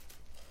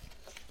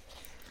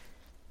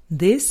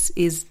This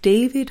is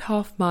David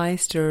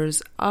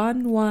Hoffmeister's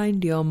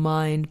Unwind Your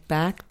Mind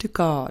Back to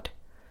God,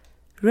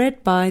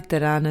 read by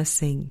Tarana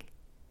Singh.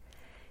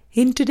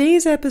 In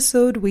today's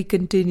episode, we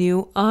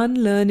continue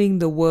Unlearning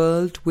the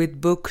World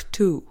with Book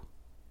 2.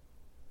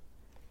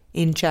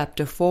 In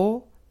Chapter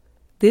 4,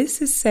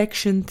 this is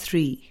Section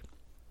 3,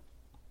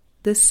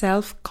 The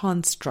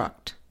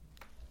Self-Construct,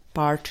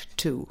 Part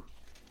 2.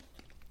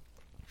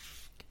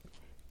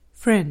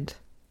 Friend,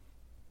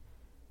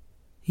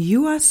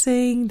 you are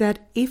saying that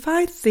if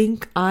I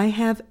think I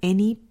have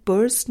any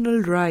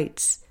personal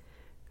rights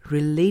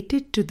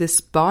related to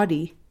this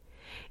body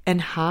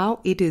and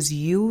how it is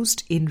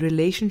used in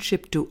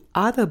relationship to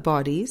other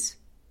bodies,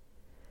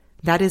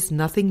 that is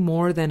nothing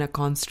more than a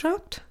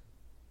construct?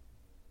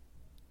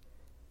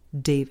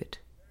 David: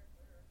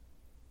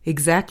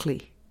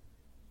 exactly.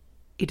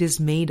 It is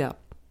made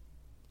up,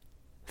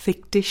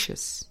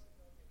 fictitious.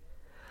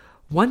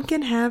 One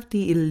can have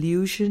the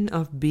illusion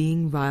of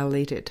being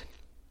violated.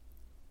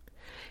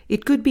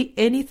 It could be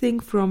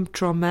anything from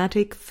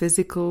traumatic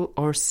physical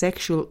or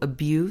sexual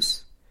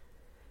abuse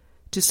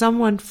to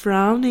someone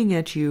frowning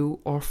at you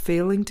or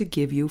failing to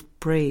give you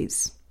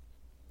praise.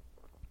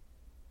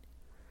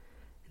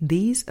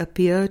 These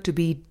appear to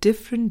be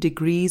different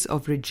degrees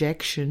of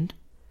rejection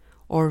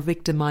or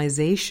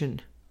victimization,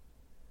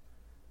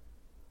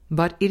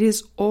 but it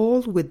is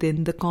all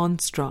within the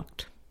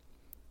construct.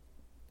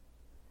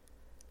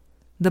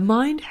 The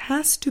mind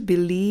has to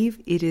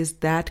believe it is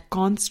that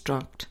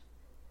construct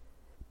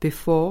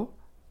before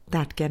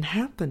that can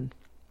happen.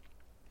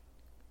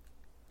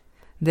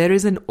 There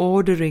is an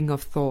ordering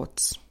of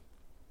thoughts.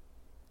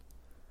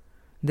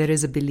 There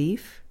is a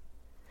belief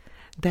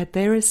that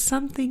there is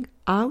something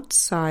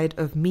outside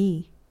of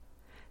me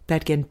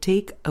that can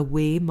take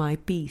away my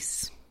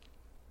peace.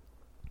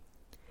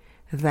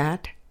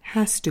 That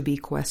has to be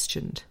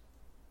questioned.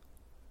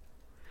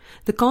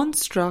 The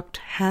construct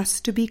has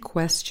to be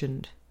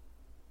questioned.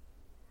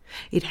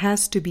 It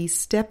has to be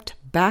stepped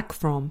back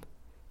from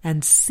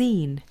and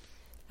seen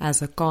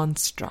as a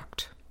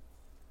construct.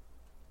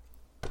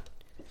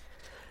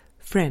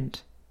 Friend,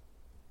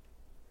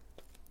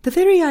 the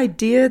very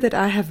idea that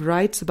I have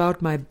rights about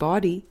my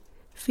body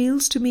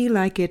feels to me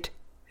like it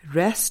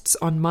rests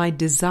on my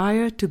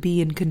desire to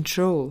be in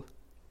control.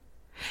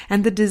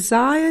 And the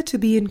desire to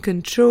be in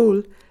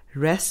control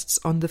rests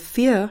on the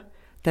fear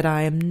that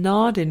I am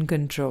not in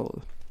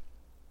control.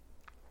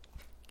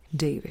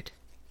 David: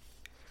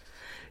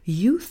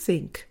 you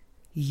think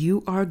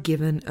you are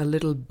given a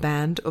little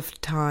band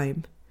of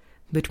time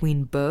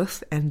between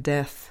birth and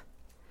death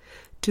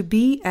to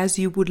be as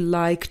you would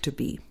like to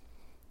be.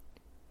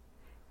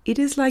 It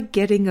is like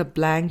getting a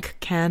blank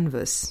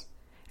canvas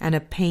and a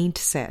paint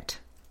set.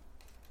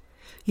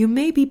 You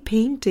may be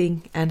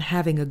painting and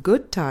having a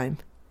good time,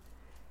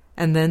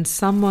 and then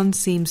someone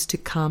seems to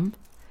come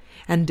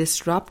and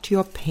disrupt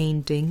your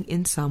painting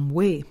in some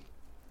way.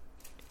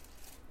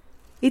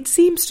 It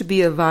seems to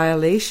be a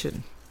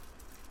violation.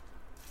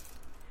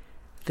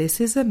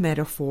 This is a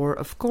metaphor,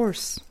 of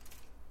course,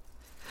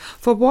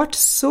 for what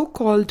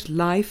so-called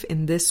life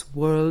in this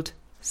world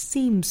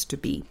seems to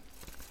be,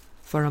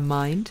 for a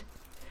mind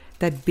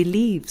that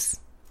believes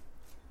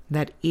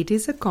that it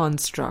is a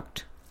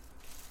construct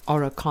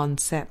or a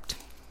concept.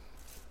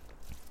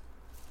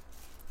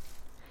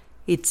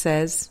 It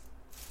says,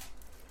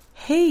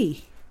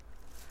 hey,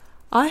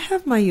 I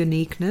have my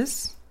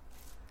uniqueness,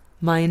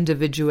 my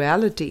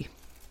individuality.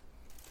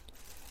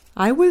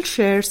 I will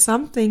share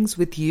some things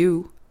with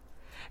you,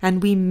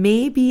 and we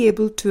may be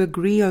able to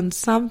agree on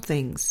some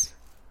things,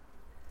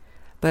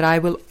 but I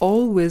will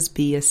always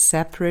be a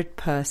separate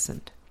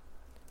person.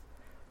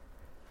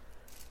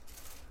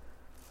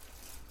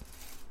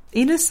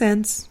 In a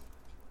sense,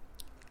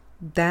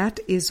 that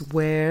is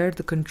where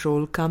the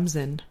control comes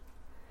in,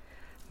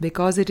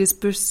 because it is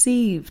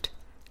perceived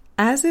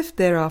as if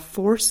there are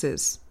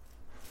forces,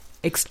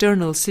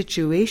 external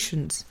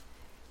situations,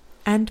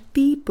 and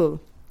people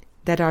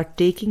that are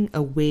taking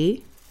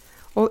away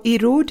or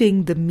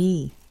eroding the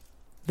me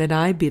that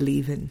I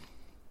believe in.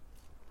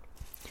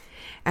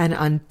 And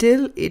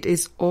until it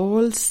is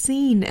all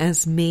seen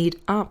as made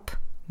up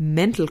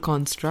mental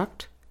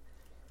construct,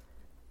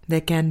 there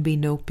can be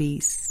no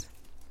peace.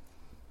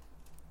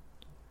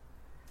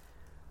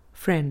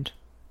 Friend,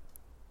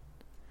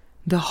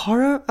 the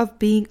horror of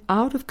being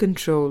out of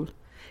control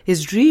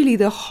is really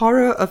the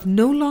horror of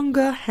no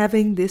longer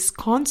having this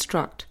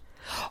construct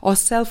or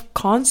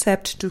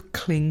self-concept to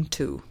cling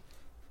to.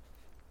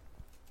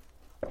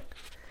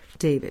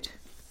 David: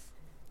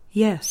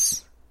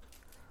 yes.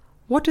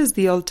 What is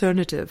the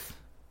alternative?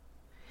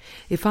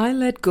 If I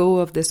let go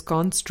of this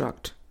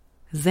construct,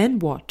 then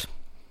what?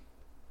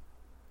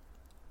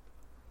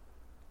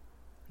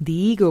 The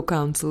ego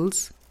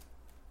counsels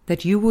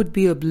that you would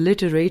be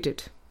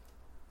obliterated,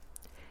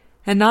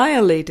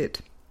 annihilated.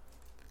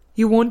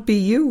 You won't be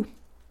you.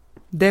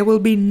 There will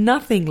be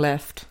nothing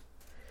left.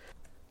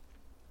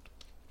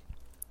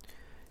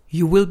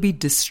 You will be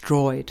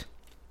destroyed.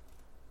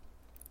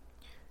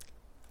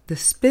 The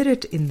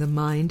spirit in the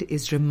mind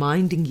is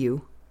reminding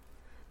you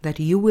that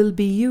you will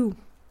be you.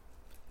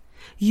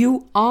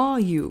 You are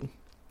you.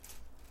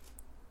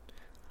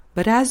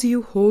 But as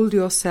you hold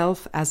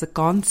yourself as a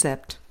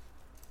concept,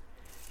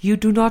 you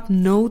do not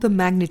know the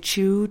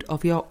magnitude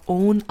of your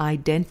own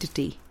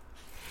identity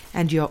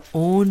and your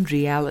own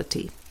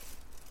reality.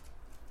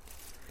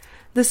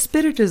 The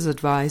Spirit is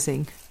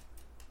advising,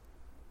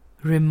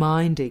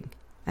 reminding,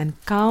 and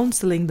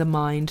counseling the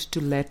mind to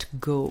let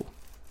go.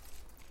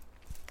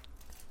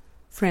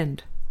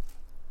 Friend,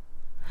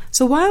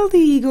 so while the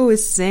ego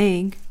is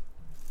saying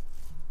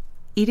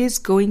it is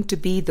going to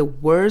be the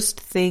worst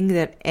thing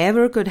that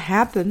ever could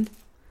happen,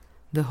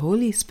 the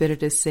Holy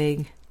Spirit is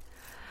saying,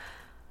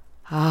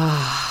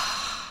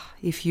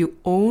 if you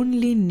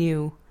only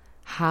knew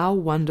how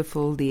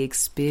wonderful the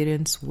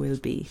experience will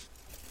be.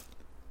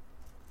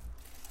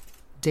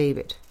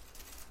 David,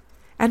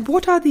 and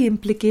what are the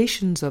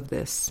implications of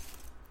this?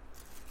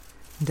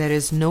 There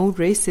is no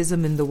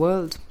racism in the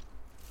world.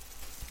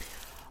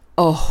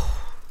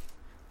 Oh,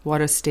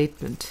 what a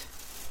statement.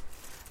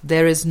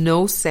 There is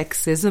no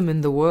sexism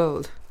in the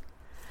world.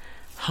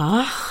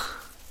 Huh?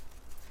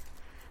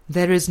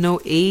 There is no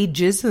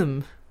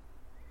ageism.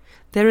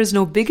 There is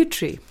no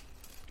bigotry.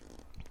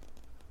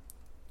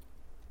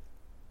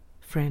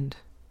 Friend,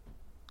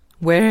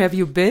 where have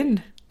you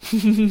been?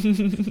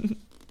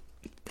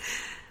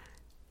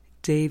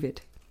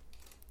 David,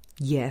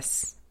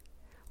 yes.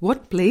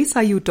 What place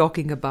are you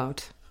talking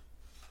about?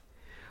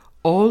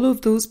 All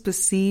of those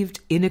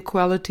perceived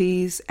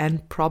inequalities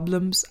and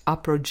problems are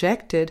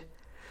projected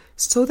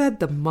so that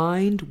the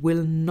mind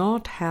will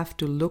not have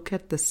to look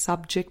at the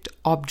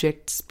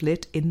subject-object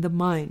split in the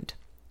mind.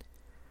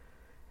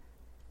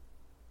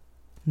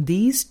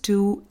 These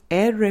two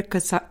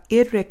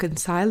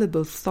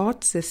irreconcilable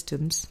thought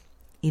systems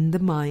in the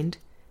mind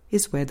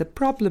is where the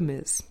problem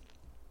is.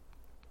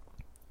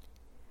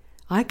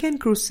 I can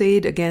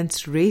crusade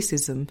against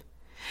racism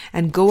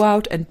and go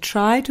out and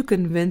try to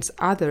convince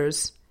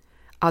others,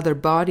 other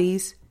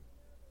bodies,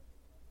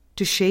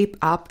 to shape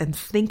up and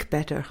think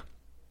better,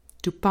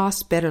 to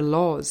pass better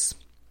laws.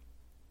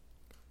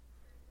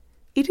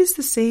 It is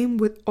the same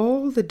with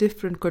all the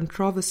different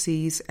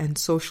controversies and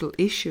social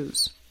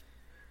issues.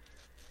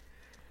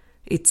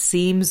 It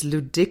seems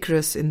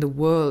ludicrous in the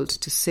world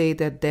to say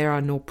that there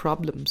are no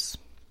problems.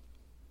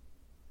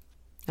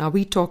 Are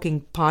we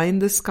talking pie in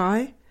the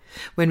sky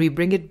when we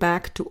bring it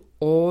back to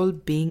all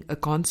being a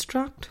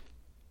construct?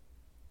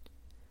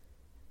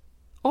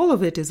 All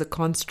of it is a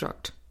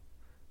construct.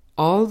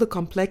 All the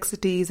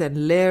complexities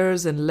and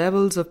layers and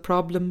levels of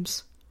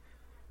problems,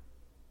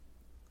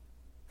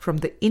 from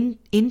the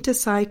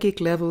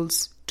interpsychic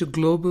levels to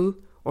global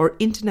or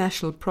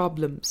international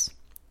problems.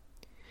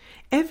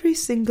 Every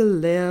single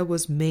layer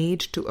was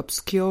made to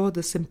obscure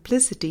the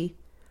simplicity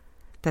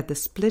that the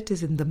split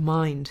is in the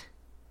mind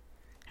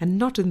and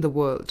not in the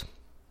world.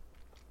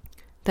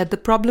 That the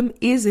problem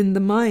is in the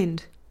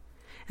mind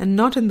and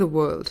not in the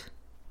world.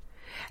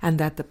 And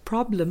that the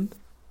problem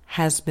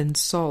has been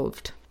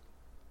solved.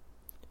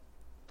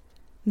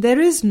 There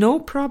is no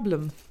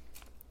problem.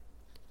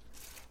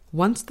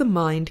 Once the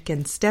mind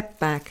can step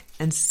back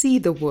and see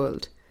the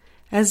world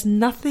as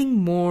nothing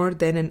more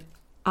than an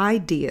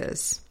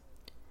ideas,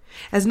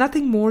 as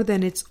nothing more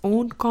than its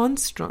own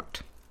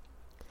construct,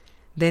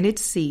 then it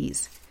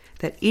sees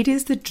that it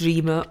is the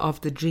dreamer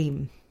of the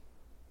dream.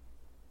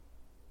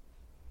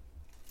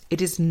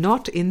 It is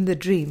not in the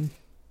dream.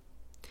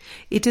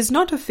 It is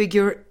not a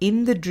figure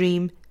in the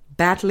dream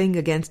battling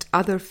against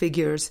other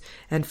figures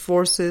and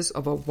forces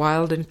of a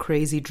wild and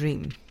crazy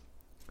dream.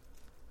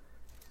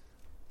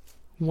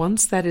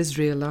 Once that is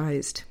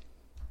realized,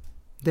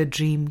 the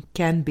dream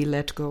can be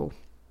let go.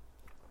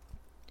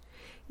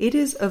 It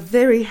is a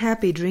very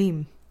happy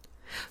dream,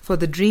 for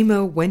the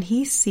dreamer, when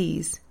he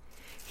sees,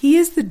 he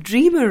is the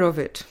dreamer of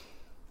it,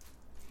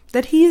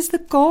 that he is the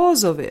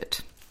cause of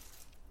it.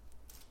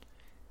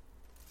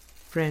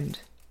 Friend,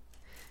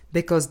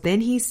 because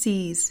then he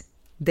sees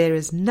there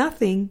is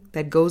nothing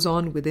that goes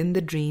on within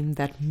the dream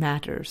that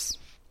matters.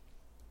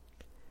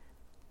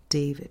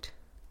 David,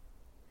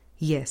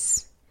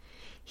 yes,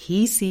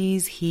 he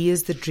sees he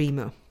is the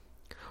dreamer,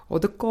 or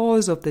the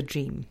cause of the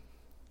dream.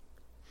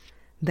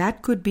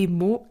 That could be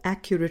more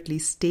accurately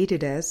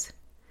stated as,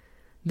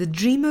 the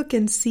dreamer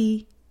can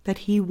see that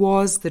he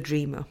was the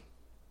dreamer.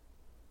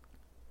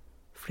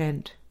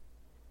 Friend,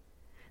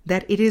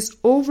 that it is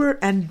over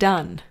and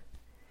done.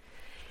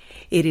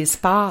 It is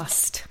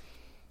past.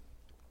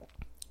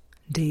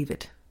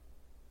 David,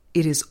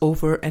 it is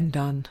over and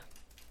done.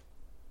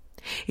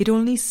 It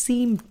only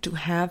seemed to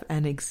have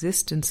an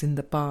existence in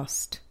the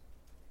past.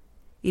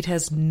 It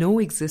has no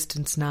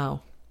existence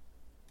now.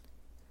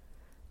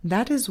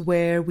 That is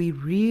where we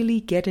really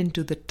get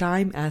into the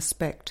time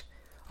aspect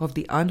of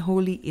the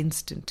unholy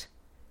instant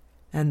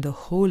and the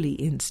holy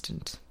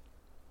instant.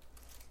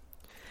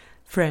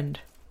 Friend,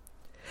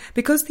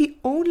 because the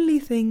only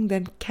thing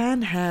that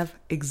can have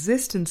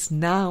existence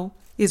now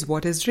is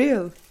what is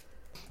real.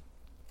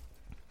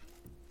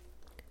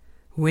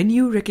 When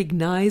you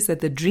recognize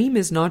that the dream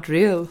is not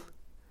real,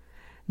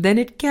 then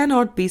it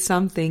cannot be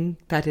something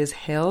that is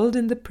held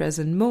in the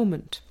present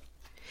moment.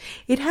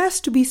 It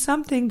has to be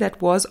something that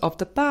was of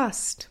the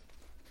past.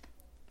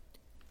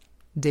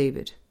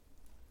 David.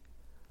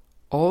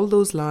 All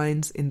those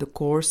lines in the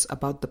course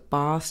about the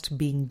past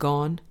being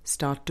gone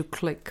start to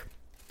click.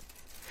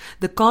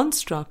 The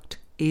construct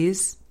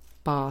is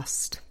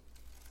past.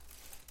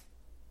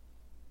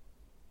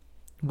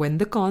 When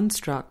the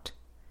construct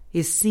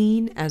is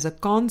seen as a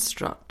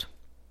construct,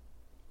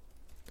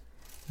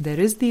 there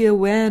is the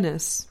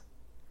awareness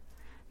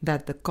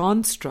that the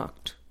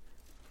construct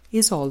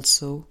is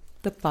also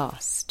the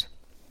past.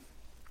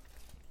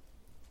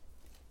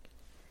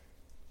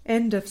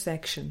 End of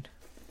section.